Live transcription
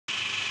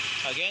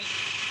Again.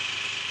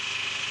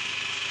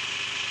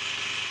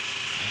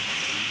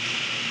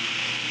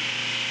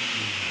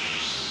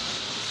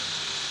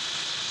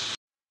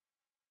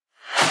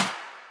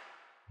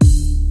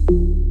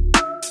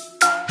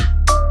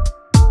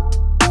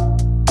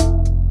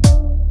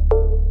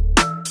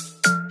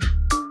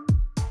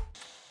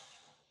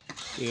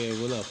 Yeah,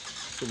 what up?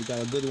 So we got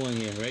a good one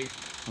here, right?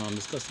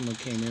 This customer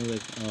came in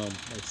with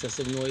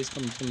excessive noise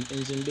coming from the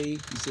engine bay.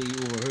 He said he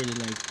overheard it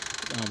like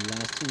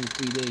last 2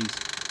 or 3 days.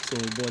 So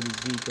he brought his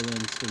vehicle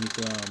in for me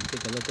to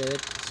take a look at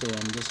it. So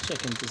I'm just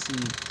checking to see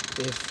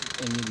if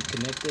any of the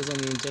connectors on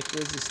the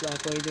injectors is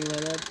slack or anything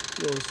like that.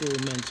 He also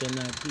mentioned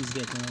that he's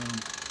getting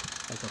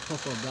like a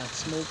puff of black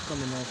smoke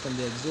coming out from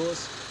the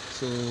exhaust.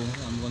 So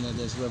I'm gonna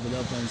just rev it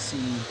up and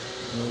see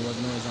what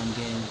noise I'm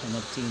getting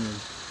and obtaining.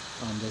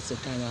 That's the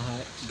kind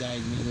of guide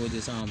me with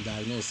this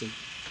diagnostic.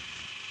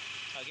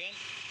 Again?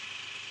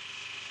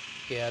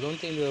 Yeah, I don't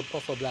think the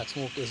puff of black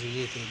smoke is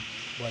related,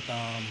 but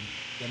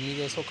let me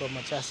just hook up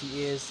my chassis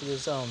ears to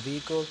this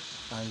vehicle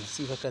and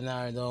see if I can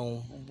narrow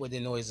down where the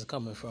noise is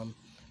coming from.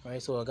 All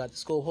right, so I got the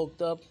scope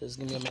hooked up. Just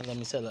give me a minute, let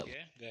me set up. Yeah,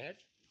 go ahead.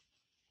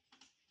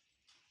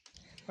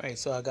 All right,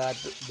 so I got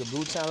the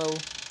blue channel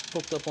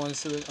hooked up on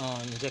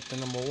injector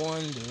number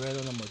 1, the red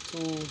on number 2,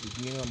 the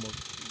green on number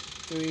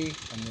 3,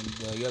 and then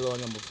the yellow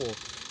on number 4.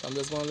 So I'm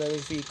just gonna let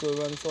this vehicle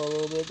run for a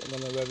little bit. I'm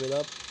gonna rev it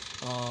up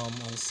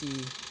and see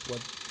what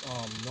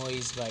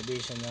noise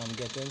vibration I'm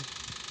getting.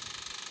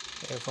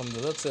 From the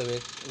looks of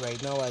it, right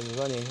now as it's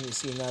running, you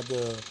see that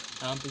the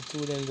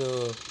amplitude in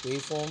the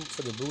waveform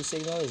for the blue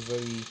signal is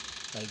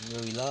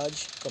very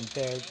large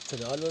compared to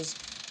the others.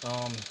 So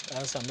I'm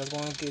just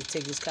going to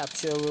take this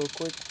capture real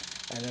quick,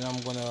 and then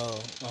I'm gonna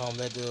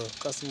let the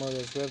customer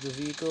just rev the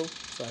vehicle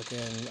so I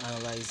can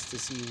analyze to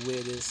see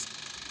where this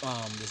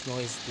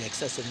noise, the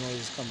excessive noise,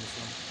 is coming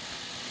from.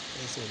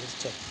 Okay, so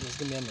let's check. Just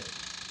give me a minute.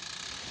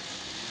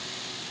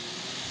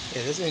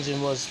 Yeah, this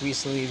engine was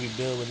recently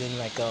rebuilt within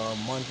like a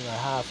month and a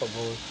half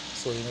ago,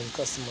 so the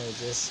customer is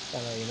just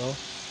kind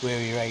of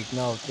wary right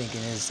now,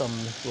 thinking there's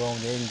something wrong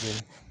with the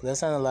engine. But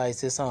let's analyze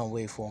this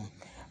waveform.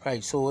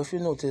 Right, so if you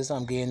notice,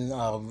 I'm getting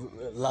a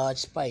large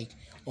spike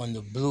on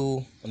the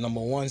blue number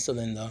 1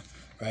 cylinder,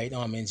 right,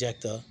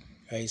 injector.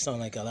 Right, it sounds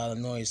like a lot of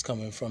noise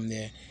coming from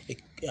there.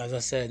 As I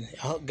said,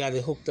 I got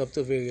it hooked up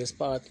to various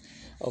parts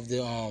of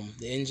the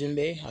engine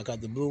bay. I got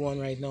the blue one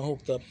right now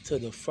hooked up to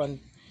the front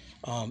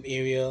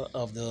area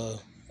of the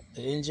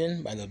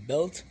engine by the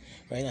belt,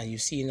 right? And you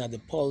see that the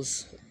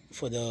pulse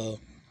for the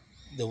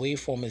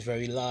waveform is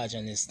very large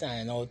and it's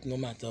standing out no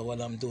matter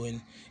what I'm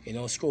doing,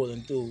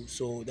 scrolling through.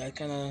 So that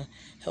kind of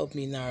helped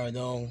me narrow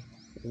down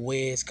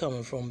where it's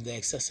coming from, the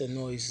excessive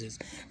noises,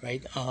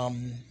 right?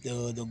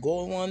 The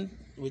gold one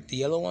with the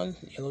yellow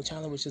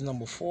channel, which is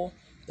number 4,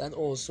 that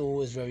also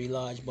is very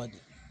large, but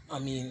I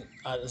mean,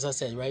 as I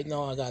said, right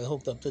now I got it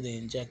hooked up to the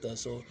injector,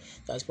 so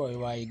that's probably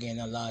why you're getting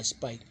a large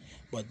spike.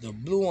 But the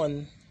blue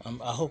one,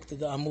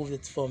 I moved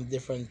it from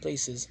different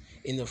places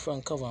in the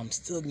front cover. I'm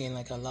still getting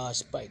like a large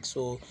spike,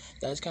 so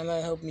that's kind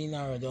of helped me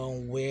narrow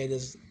down where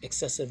this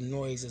excessive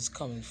noise is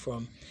coming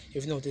from.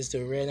 If you notice,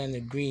 the red and the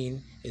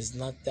green is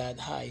not that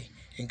high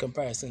in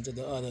comparison to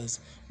the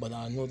others, but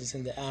I'm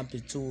noticing the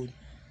amplitude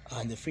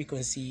and the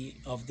frequency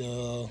of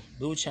the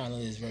blue channel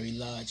is very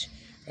large.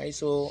 Right,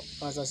 so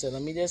as I said,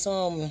 let me just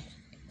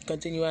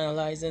continue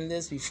analyzing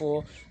this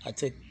before I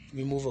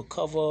remove a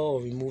cover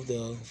or remove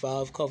the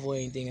valve cover or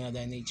anything of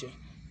that nature.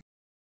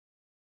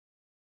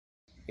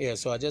 Yeah,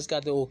 so I just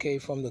got the okay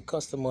from the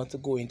customer to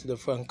go into the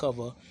front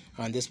cover,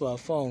 and this was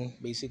found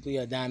basically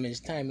a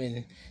damaged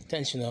timing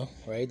tensioner,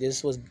 right?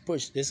 This was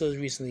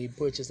recently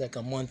purchased like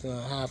a month and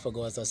a half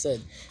ago, as I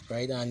said,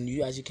 right? And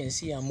as you can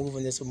see, I'm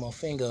moving this with my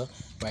finger,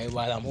 right,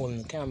 while I'm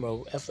holding the camera,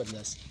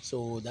 effortless.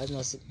 So that's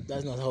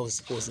not how it's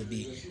supposed to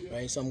be,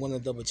 right? So I'm gonna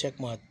double check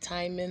my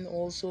timing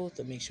also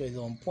to make sure it's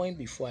on point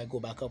before I go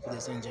back up with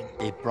this engine.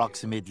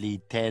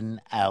 Approximately 10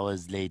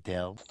 hours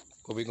later.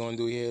 What we're gonna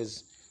do here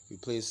is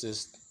replace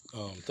this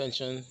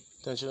tensioner,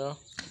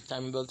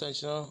 timing belt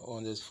tensioner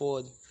on this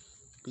Ford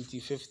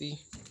PT50.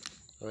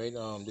 Right,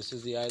 this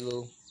is the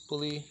idle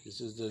pulley. This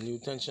is the new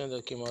tensioner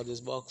that came out of this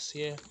box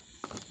here.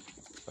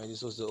 Right,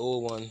 this was the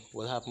old one.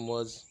 What happened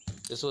was,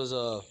 this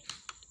was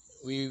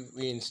we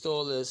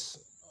installed this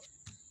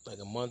like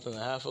a month and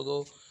a half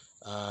ago,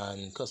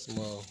 and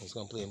customer was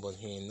complaining about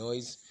hearing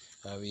noise.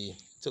 We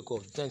took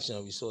off the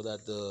tensioner. We saw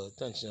that the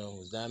tensioner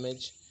was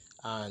damaged,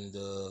 and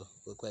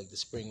looked like the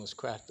spring was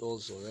cracked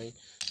also, right?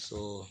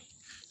 So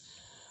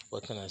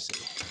what can I say?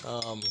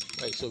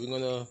 Right, so we're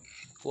gonna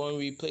go and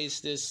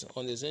replace this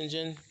on this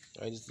engine.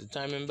 Right, this is the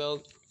timing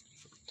belt.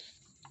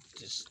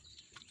 Just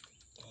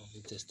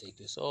take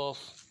this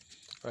off.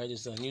 Right,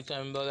 this is a new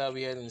timing belt that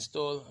we had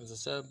installed, as I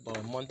said, about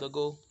a month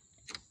ago.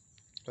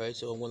 Right,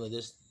 so I'm gonna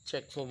just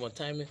check for my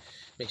timing,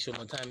 make sure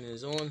my timing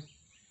is on.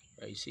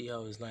 Right, you see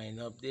how it's lining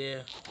up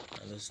there.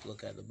 And let's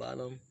look at the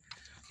bottom.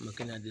 I'm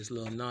looking at this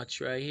little notch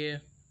right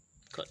here,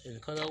 cut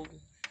out.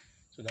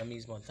 So that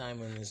means my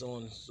timing is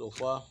on so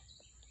far.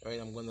 Right,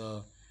 I'm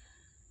gonna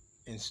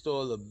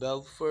install the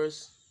belt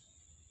first.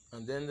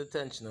 and then the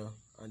tensioner,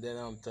 and then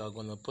I'm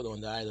gonna put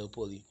on the idle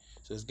pulley.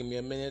 So just give me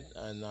a minute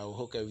and I'll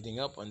hook everything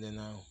up and then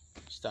I'll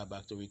start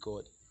back to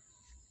record.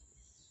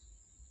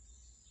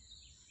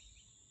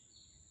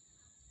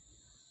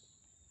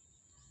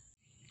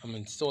 I'm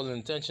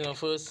installing the tensioner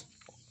first,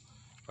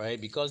 right?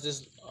 Because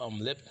this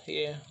lip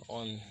here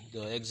on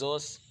the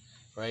exhaust,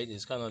 right,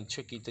 it's kind of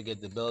tricky to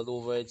get the belt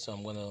over it. So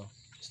I'm gonna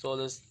install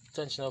this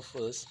tensioner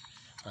first,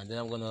 and then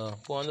I'm gonna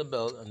put on the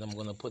belt, and I'm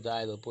gonna put the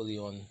idle pulley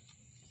on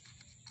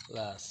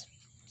last.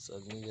 So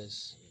let me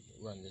just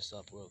run this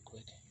up real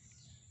quick.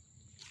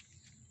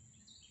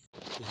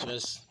 So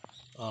just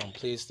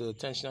place the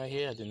tensioner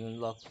here. I didn't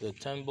lock the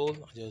 10 bolt.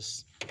 I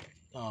just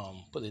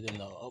put it in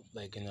the up,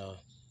 like in a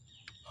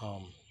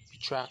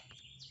retract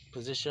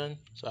position,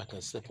 so I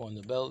can slip on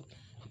the belt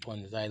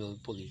upon the idle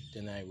pulley.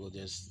 Then I will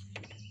just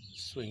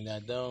swing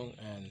that down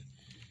and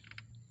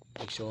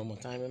make sure my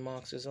timing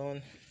marks is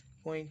on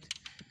point.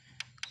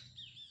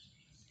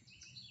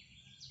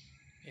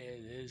 Here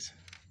it is,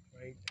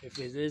 right? If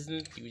it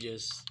isn't, you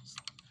just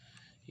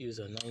use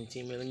a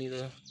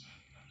 19mm.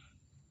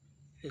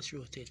 Just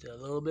rotate it a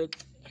little bit,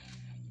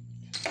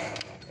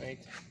 right?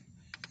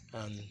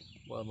 And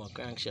well, my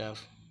crankshaft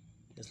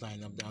is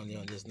lined up down there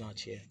on this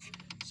notch here.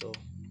 So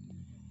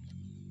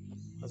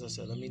as I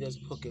said, let me just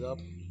hook it up.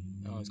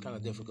 It's kind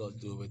of difficult to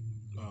do with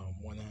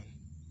one hand.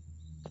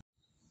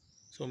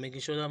 So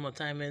making sure that my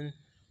timing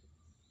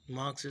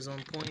marks is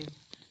on point.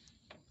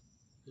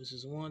 This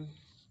is one,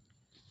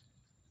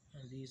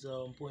 and these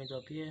are on point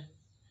up here.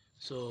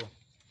 So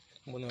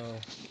I'm gonna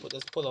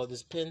pull out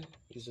this pin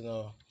using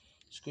a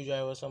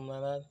screwdriver or something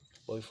like that.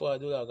 But before I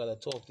do that, I gotta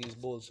torque these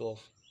bolts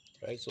off,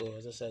 right? So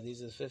as I said,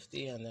 these is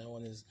 50 and that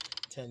one is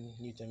 10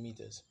 Newton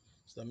meters.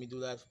 So let me do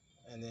that,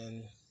 and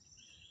then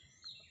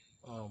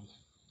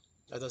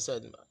as I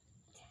said,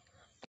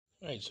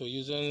 right. So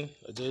using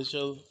a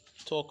digital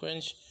torque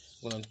wrench,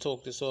 I'm gonna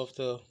torque this off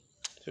to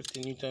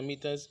 50 Newton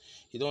meters.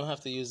 You don't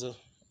have to use a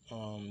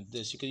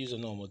this. You could use a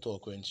normal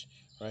torque wrench,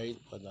 right?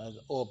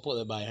 Or pull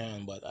it by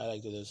hand. But I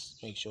like to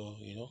just make sure,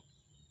 you know,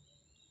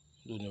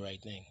 doing the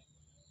right thing.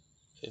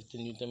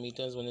 50 Newton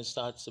meters. When it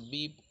starts to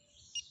beep,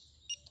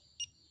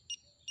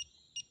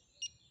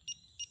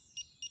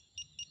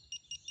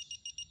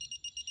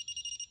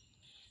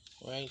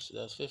 right? So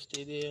that's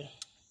 50 there.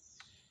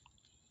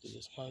 Do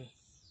this one.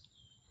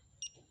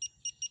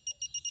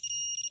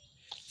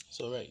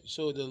 So right.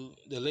 So the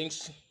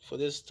links for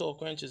this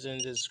torque wrench is in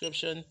the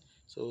description.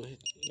 So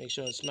make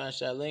sure and smash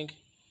that link.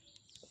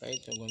 Right.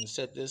 I'm going to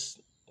set this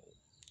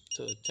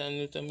to 10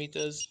 Newton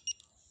meters.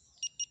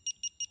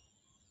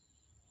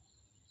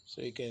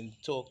 So you can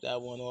torque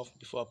that one off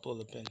before I pull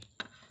the pin.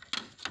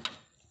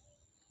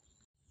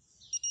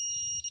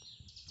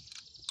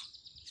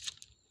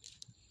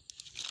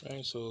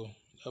 Right, so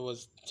that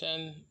was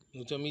 10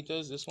 Newton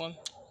meters, this one.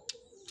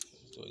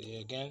 So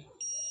here again,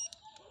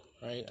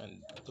 right,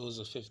 and those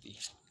are 50.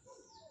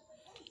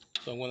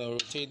 So I'm going to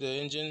rotate the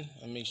engine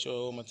and make sure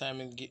all my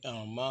timing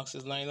marks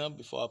is lined up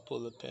before I pull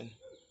the pin.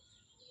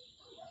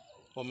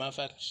 Well, matter of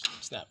fact,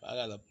 snap, I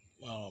gotta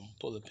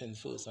pull the pin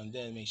first and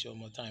then make sure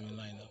my timing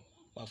line up.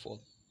 My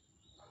fault.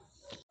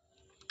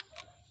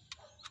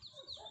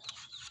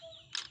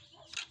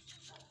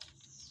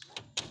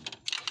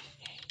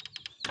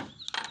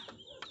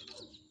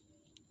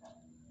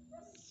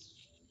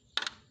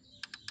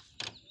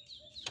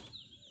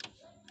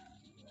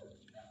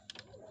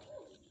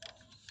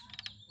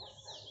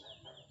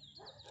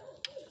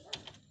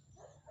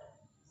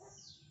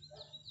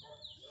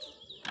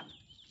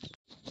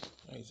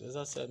 Right, so as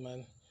I said,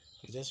 man,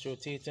 I'm just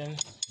rotating,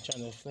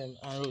 trying to flip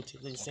and rotate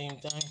at the same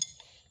time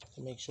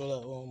to make sure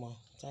that all my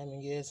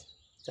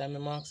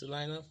timing marks are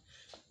lined up.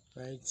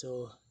 Right,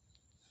 so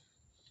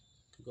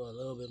could go a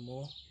little bit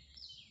more.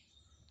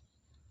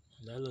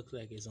 That looks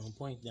like it's on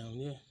point down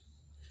there.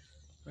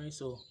 Right,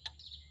 so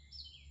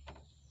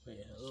wait,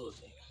 a little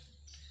thing.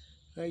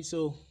 Right,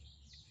 so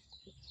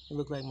it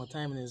looks like my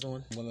timing is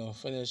on. I'm gonna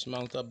finish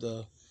mount up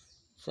the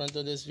front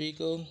of this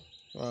vehicle,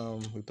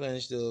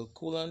 replenish the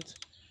coolant.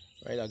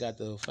 Right, I got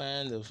the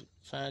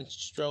fan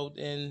stroke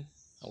in.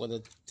 I'm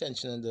gonna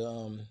tension the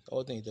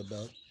alternator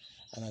belt,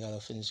 and I gotta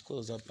finish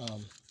close up,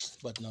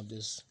 button up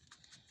this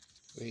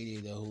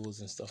radiator hose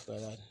and stuff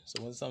like that.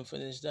 So once I'm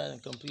finished that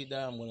and complete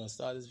that, I'm gonna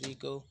start this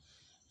vehicle,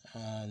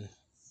 and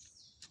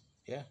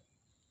yeah,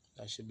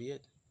 that should be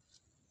it.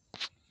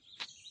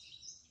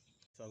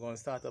 So I'm gonna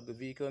start up the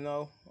vehicle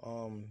now.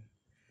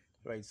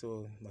 Right,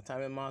 so my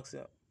timing marks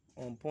are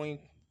on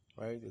point.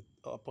 Right, the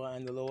upper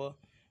and the lower.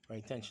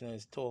 Right, tensioner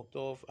is torqued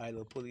off,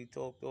 idle pulley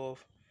torqued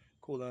off,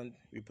 coolant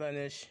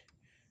replenish,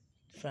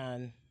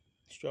 fan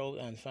stroke,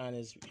 and fan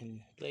is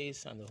in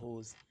place, and the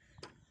hose.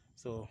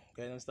 So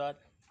get them start.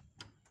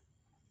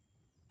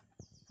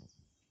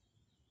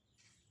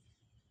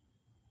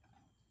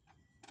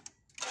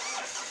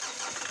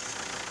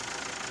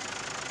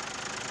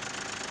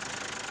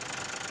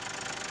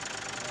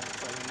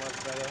 That's much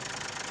better.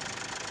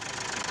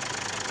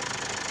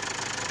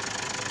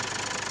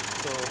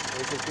 So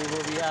basically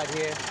what we had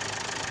here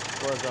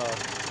was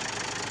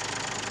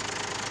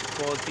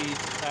faulty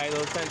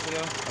idle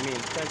tensioner,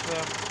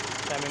 tensioner,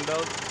 timing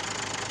belt.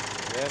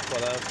 Yeah, for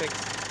that fix.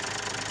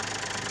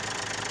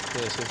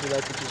 Okay, so if you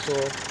like what you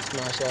saw,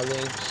 smash our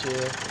link,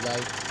 share,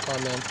 like,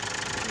 comment.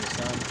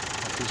 Sam,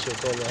 I appreciate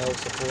all the help,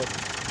 support.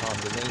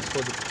 The links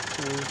for the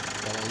tool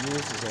that I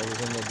use is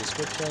always in the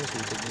description, so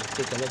you can just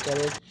take a look at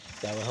it.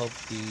 That will help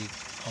the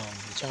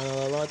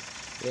channel a lot.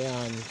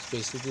 Yeah, and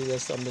basically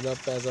just sum it up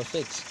as a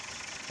fix.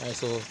 Alright,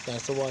 so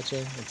thanks for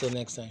watching. Until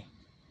next time.